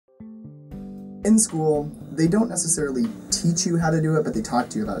In school, they don't necessarily teach you how to do it, but they talk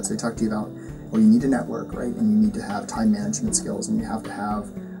to you about it. So they talk to you about, well, you need to network, right? And you need to have time management skills, and you have to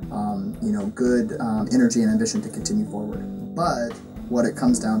have, good energy and ambition to continue forward. But what it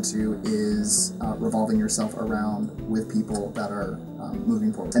comes down to is revolving yourself around with people that are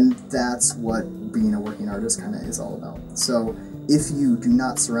moving forward. And that's what being a working artist kind of is all about. So if you do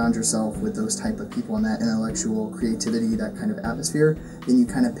not surround yourself with those type of people and that intellectual creativity, that kind of atmosphere, then you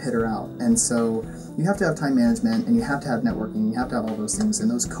kind of peter out. And so you have to have time management, and you have to have networking, you have to have all those things, and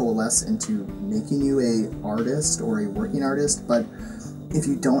those coalesce into making you a artist or a working artist. But if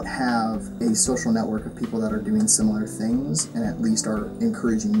you don't have a social network of people that are doing similar things and at least are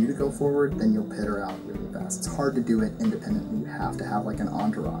encouraging you to go forward, then you'll peter out really fast. It's hard to do it independently. You have to have like an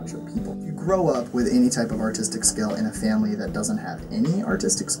entourage of people. If you grow up with any type of artistic skill in a family that doesn't have any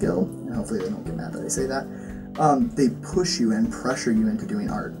artistic skill, and hopefully they don't get mad that I say that, they push you and pressure you into doing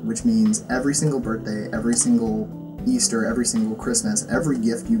art, which means every single birthday, every single Easter, every single Christmas, every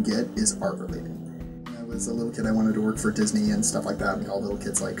gift you get is art related. As a little kid, I wanted to work for Disney and stuff like that, and all little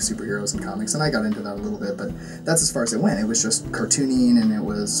kids like superheroes and comics, and I got into that a little bit, but that's as far as it went. It was just cartooning, and it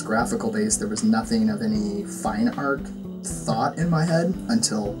was graphical based. There was nothing of any fine art thought in my head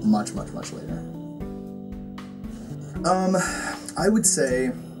until much, much, much later. I would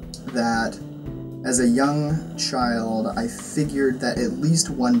say that as a young child, I figured that at least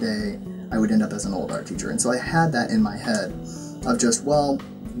one day I would end up as an old art teacher, and so I had that in my head of just, well,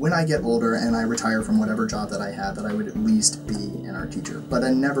 when I get older and I retire from whatever job that I had, that I would at least be an art teacher. But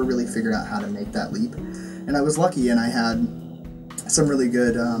I never really figured out how to make that leap. And I was lucky, and I had some really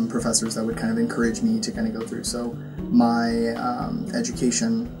good professors that would kind of encourage me to kind of go through. So my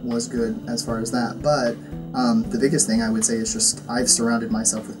education was good as far as that. But the biggest thing I would say is just I've surrounded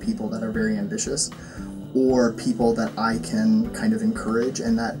myself with people that are very ambitious, or people that I can kind of encourage,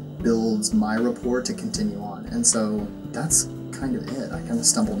 and that builds my rapport to continue on. And so that's kind of it. I kind of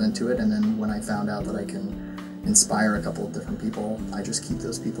stumbled into it, and then when I found out that I can inspire a couple of different people, I just keep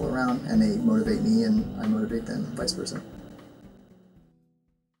those people around, and they motivate me, and I motivate them, vice versa.